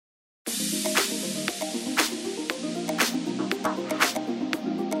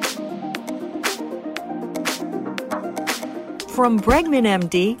From Bregman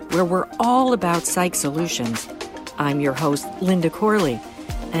MD, where we're all about psych solutions, I'm your host, Linda Corley,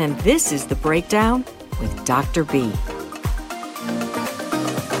 and this is The Breakdown with Dr. B.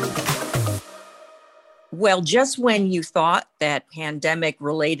 Well, just when you thought that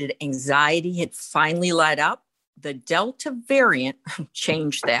pandemic-related anxiety had finally let up, the Delta variant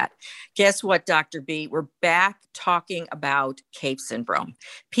changed that. Guess what, Dr. B? We're back talking about cave syndrome.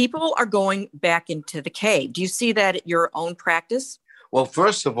 People are going back into the cave. Do you see that at your own practice? Well,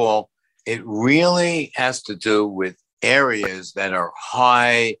 first of all, it really has to do with areas that are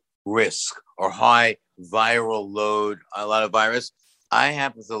high risk or high viral load, a lot of virus. I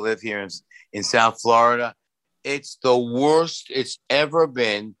happen to live here in South Florida. It's the worst it's ever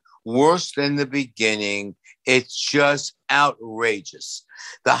been, worse than the beginning. It's just outrageous.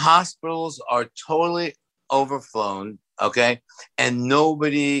 The hospitals are totally overflown, okay? And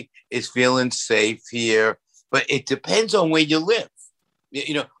nobody is feeling safe here. But it depends on where you live,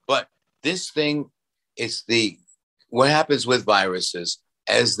 But this thing is what happens with viruses.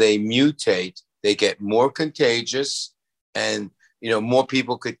 As they mutate, they get more contagious and more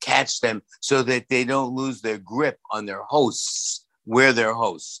people could catch them so that they don't lose their grip on their hosts, where they're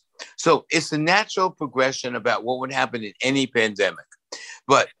hosts. So it's a natural progression about what would happen in any pandemic.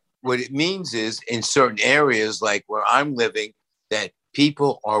 But what it means is in certain areas, like where I'm living, that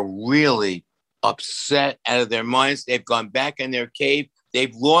people are really upset out of their minds. They've gone back in their cave.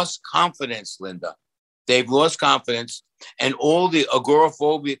 They've lost confidence, Linda. They've lost confidence. And all the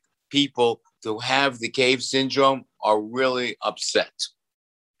agoraphobic people who have the cave syndrome are really upset.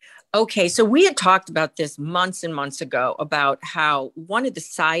 Okay, so we had talked about this months and months ago about how one of the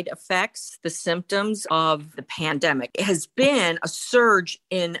side effects, the symptoms of the pandemic, has been a surge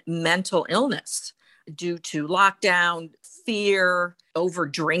in mental illness due to lockdown, fear, over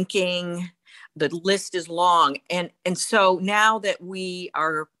drinking. The list is long. And so now that we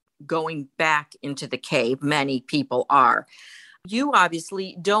are going back into the cave, many people are. You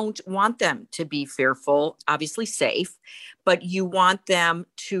obviously don't want them to be fearful, obviously safe, but you want them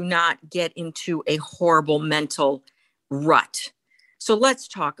to not get into a horrible mental rut. So let's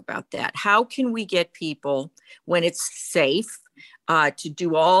talk about that. How can we get people, when it's safe, to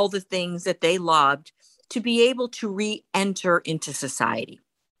do all the things that they loved, to be able to re-enter into society?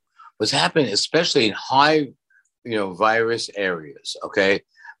 What's happening, especially in high, virus areas, okay?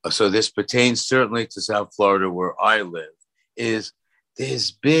 So this pertains certainly to South Florida where I live, is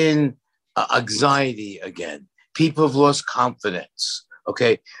there's been anxiety again. People have lost confidence,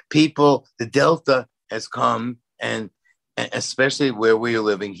 okay? The Delta has come, and especially where we are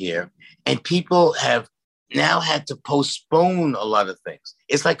living here, and people have now had to postpone a lot of things.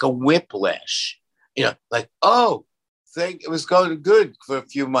 It's like a whiplash, it was going good for a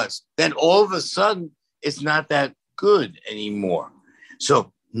few months. Then all of a sudden, it's not that good anymore.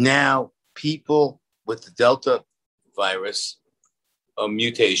 So now people with the Delta virus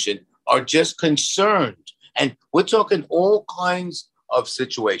mutation are just concerned. And we're talking all kinds of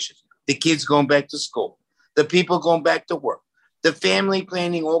situations. The kids going back to school, the people going back to work, the family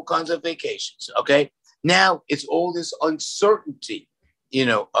planning all kinds of vacations, okay? Now it's all this uncertainty,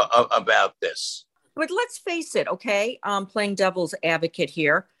 about this. But let's face it, okay? Playing devil's advocate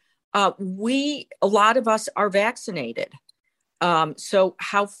here. A lot of us are vaccinated. So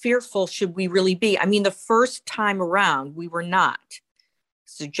how fearful should we really be? I mean, the first time around, we were not.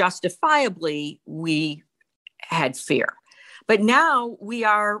 So justifiably, we had fear. But now we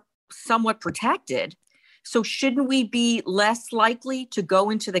are somewhat protected. So shouldn't we be less likely to go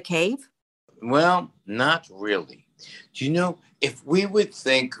into the cave? Well, not really. Do you know, if we would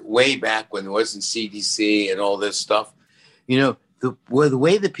think way back when there wasn't CDC and all this stuff, the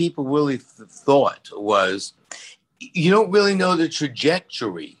way that people really thought was, you don't really know the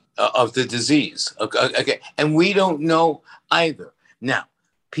trajectory of the disease. Okay. And we don't know either. Now,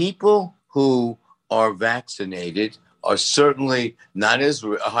 people who are vaccinated are certainly not as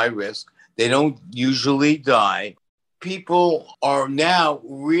high risk. They don't usually die. People are now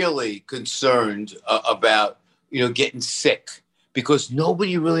really concerned about, getting sick because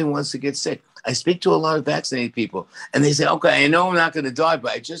nobody really wants to get sick. I speak to a lot of vaccinated people and they say, okay, I know I'm not going to die,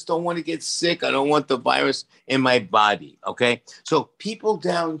 but I just don't want to get sick. I don't want the virus in my body. Okay. So people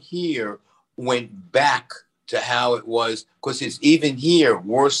down here went back to how it was, because it's even here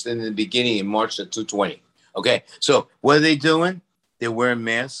worse than in the beginning in March of 2020. Okay. So what are they doing? They're wearing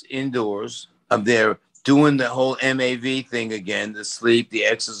masks indoors. They're doing the whole MAV thing again, the sleep, the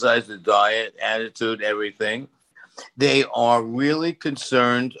exercise, the diet, attitude, everything. They are really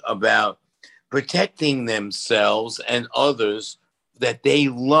concerned about protecting themselves and others that they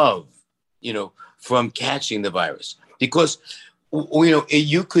love, from catching the virus. because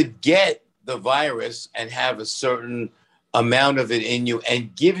you could get the virus and have a certain amount of it in you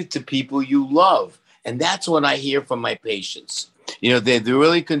and give it to people you love. And that's what I hear from my patients. They're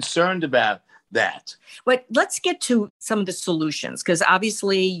really concerned about that. But let's get to some of the solutions, because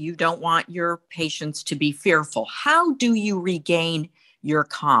obviously you don't want your patients to be fearful. How do you regain your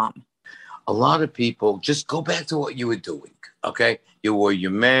calm? A lot of people just go back to what you were doing. Okay. You wore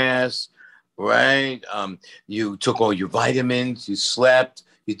your mask, right? You took all your vitamins, you slept,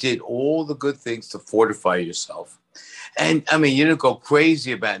 you did all the good things to fortify yourself. And I mean, you didn't go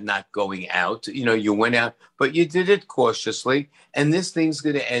crazy about not going out. You went out, but you did it cautiously. And this thing's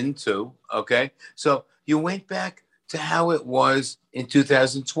going to end too. Okay. So you went back to how it was in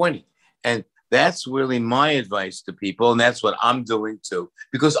 2020. And that's really my advice to people. And that's what I'm doing too,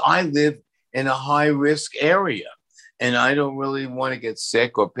 because I live in a high risk area and I don't really want to get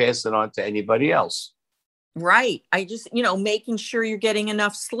sick or pass it on to anybody else. Right. I just, making sure you're getting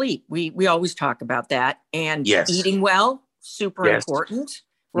enough sleep. We always talk about that. And Yes. Eating well, super Yes. important,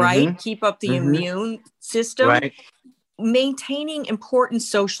 right? Mm-hmm. Keep up the Mm-hmm. immune system. Right. Maintaining important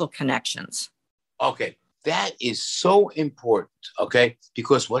social connections. Okay. That is so important. Okay.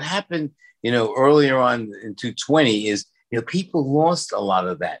 Because what happened, earlier on in 2020 is, people lost a lot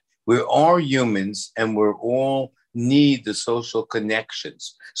of that. We are humans and we're all need the social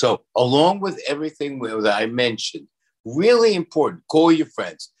connections. So along with everything that I mentioned, really important, call your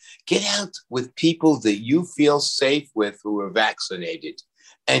friends, get out with people that you feel safe with who are vaccinated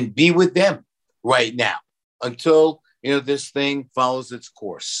and be with them right now until, this thing follows its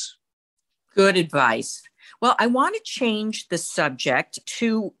course. Good advice. Well, I want to change the subject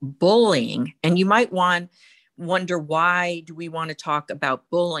to bullying, and you might wonder, why do we want to talk about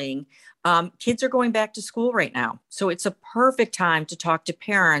bullying? Kids are going back to school right now. So it's a perfect time to talk to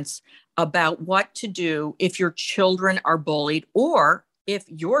parents about what to do if your children are bullied or if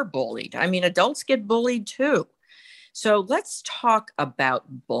you're bullied. I mean, adults get bullied too. So let's talk about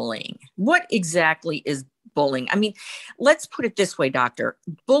bullying. What exactly is bullying? I mean, let's put it this way, doctor.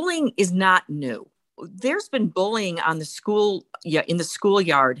 Bullying is not new. There's been bullying in the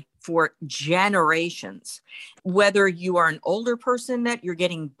schoolyard for generations. Whether you are an older person that you're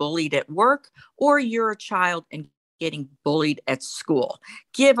getting bullied at work or you're a child and getting bullied at school.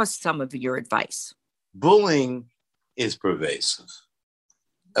 Give us some of your advice. Bullying is pervasive.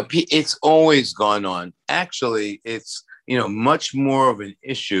 It's always gone on. Actually, it's, much more of an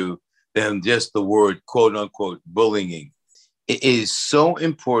issue than just the word, quote unquote, bullying. It is so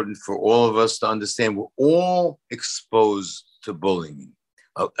important for all of us to understand we're all exposed to bullying.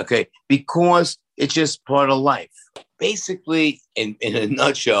 Okay, because it's just part of life. Basically, in a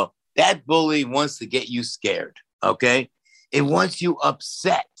nutshell, that bully wants to get you scared. Okay, it wants you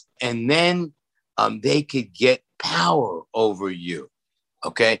upset, and then they could get power over you.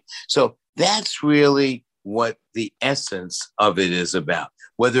 Okay, so that's really what the essence of it is about,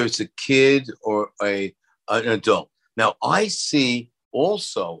 whether it's a kid or an adult. Now, I see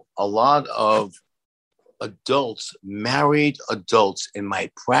also a lot of adults, married adults in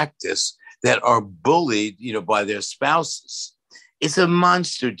my practice that are bullied, by their spouses. It's a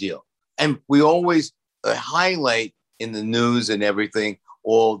monster deal. And we always highlight in the news and everything,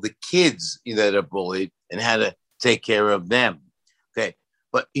 all the kids that are bullied and how to take care of them. Okay.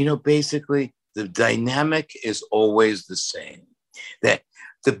 But, basically the dynamic is always the same, that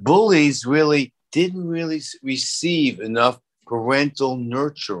the bullies really didn't receive enough parental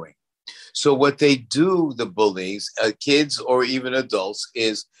nurturing. So what they do, the bullies, kids or even adults,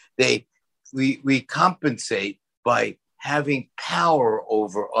 is we compensate by having power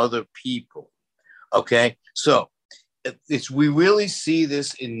over other people. Okay, so we really see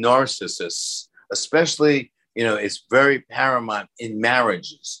this in narcissists, especially it's very paramount in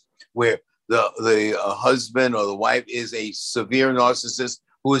marriages where the husband or the wife is a severe narcissist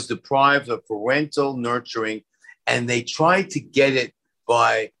who is deprived of parental nurturing, and they try to get it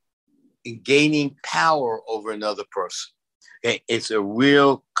by gaining power over another person. Okay, it's a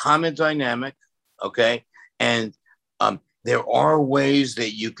real common dynamic. Okay, and there are ways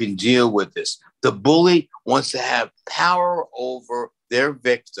that you can deal with this. The bully wants to have power over their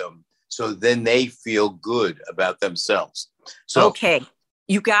victim, so then they feel good about themselves. So, okay,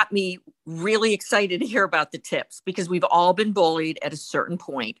 you got me really excited to hear about the tips, because we've all been bullied at a certain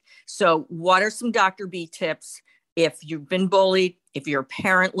point. So what are some Dr. B tips if you've been bullied, if you're a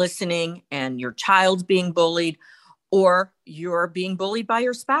parent listening and your child's being bullied, or you're being bullied by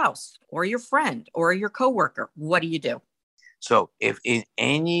your spouse or your friend or your coworker? What do you do? So if in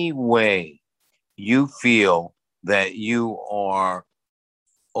any way you feel that you are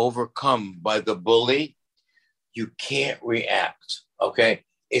overcome by the bully, you can't react. Okay.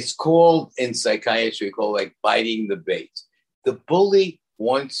 It's called in psychiatry, called like biting the bait. The bully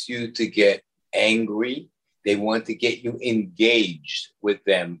wants you to get angry. They want to get you engaged with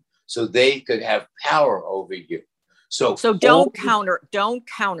them so they could have power over you. So don't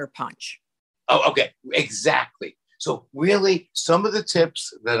counterpunch. Oh, okay. Exactly. So really, some of the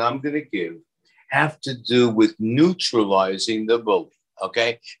tips that I'm going to give have to do with neutralizing the bully.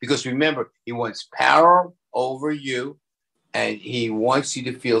 Okay. Because remember, he wants power over you and he wants you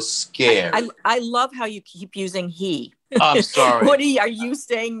to feel scared. I love how you keep using he. I'm sorry. Are you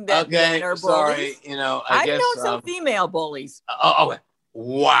saying that men are sorry. bullies? I guess known some female bullies.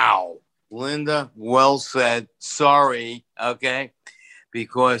 Wow. Linda, well said. Sorry. Okay.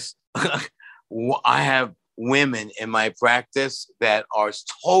 Because I have women in my practice that are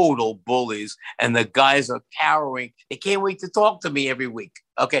total bullies and the guys are cowering. They can't wait to talk to me every week.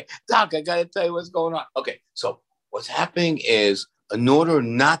 Okay. Doc, I got to tell you what's going on. Okay. So what's happening is, in order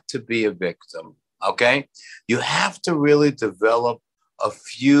not to be a victim, okay, you have to really develop a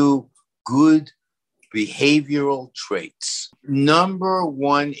few good behavioral traits. Number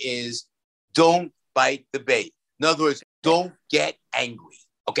one is don't bite the bait. In other words, don't get angry.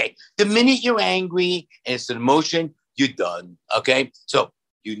 Okay. The minute you're angry and it's an emotion, you're done. Okay. So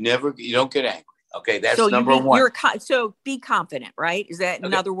you don't get angry. Okay. That's number one. So be confident, right? Is that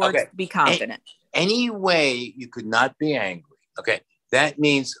in other words, be confident? Any way you could not be angry. Okay. That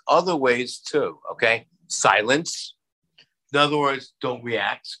means other ways too. Okay. Silence. In other words, don't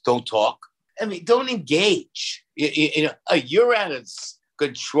react. Don't talk. I mean, don't engage. You're out of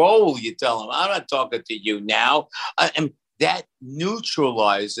control. You tell them, I'm not talking to you now. And that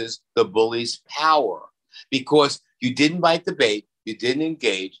neutralizes the bully's power because you didn't bite the bait. You didn't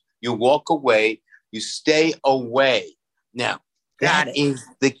engage. You walk away. You stay away. Now, that is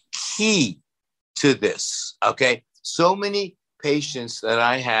the key to this. Okay. So many patients that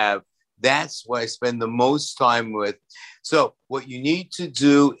I have, that's what I spend the most time with. So what you need to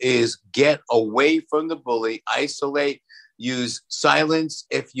do is get away from the bully, isolate, use silence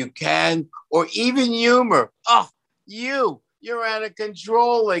if you can, or even humor. Oh, you're out of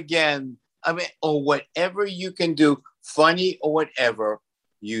control again. I mean, or whatever you can do, funny or whatever,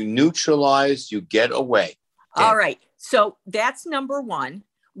 you neutralize, you get away. All right. So that's number one.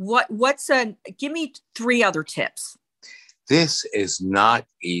 Give me 3 other tips. This is not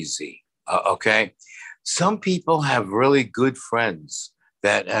easy. Okay. Some people have really good friends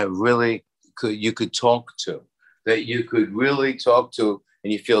that you could talk to, that you could really talk to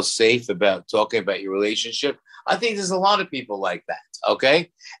and you feel safe about talking about your relationship. I think there's a lot of people like that.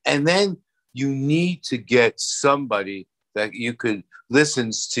 Okay. And then you need to get somebody that you could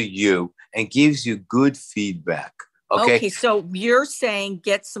listens to you and gives you good feedback. Okay. So you're saying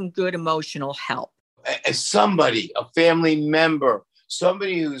get some good emotional help. Somebody, a family member,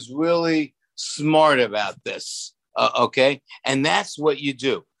 somebody who's really smart about this. Okay. And that's what you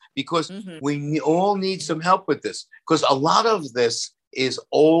do because we all need some help with this because a lot of this is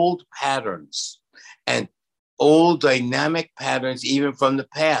old patterns and old dynamic patterns, even from the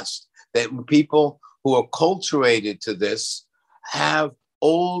past, that people who are acculturated to this have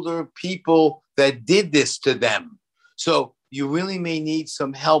older people that did this to them. So you really may need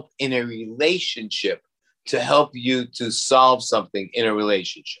some help in a relationship to help you to solve something in a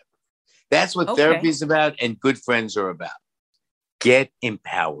relationship. That's what therapy is about and good friends are about. Get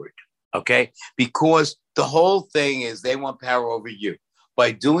empowered, okay? Because the whole thing is they want power over you.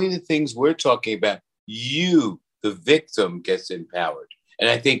 By doing the things we're talking about, you, the victim, gets empowered. And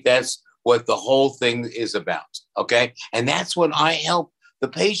I think that's what the whole thing is about, okay? And that's what I help the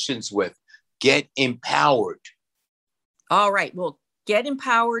patients with. Get empowered. All right. Well, get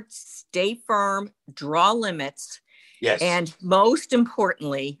empowered, stay firm, draw limits. Yes. And most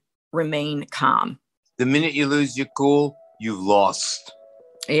importantly, remain calm. The minute you lose your cool, you've lost.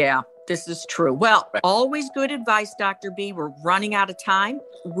 Yeah, this is true. Well, always good advice, Dr. B. We're running out of time.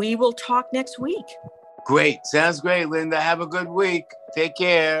 We will talk next week. Great. Sounds great, Linda. Have a good week. Take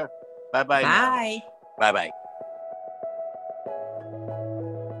care. Bye-bye. Bye. Now. Bye-bye.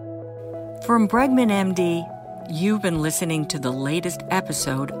 From Bregman MD, you've been listening to the latest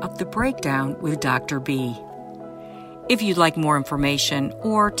episode of The Breakdown with Dr. B. If you'd like more information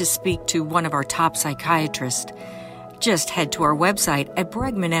or to speak to one of our top psychiatrists, just head to our website at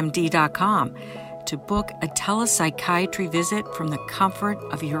bregmanmd.com to book a telepsychiatry visit from the comfort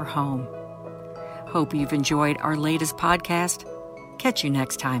of your home. Hope you've enjoyed our latest podcast. Catch you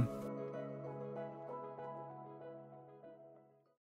next time.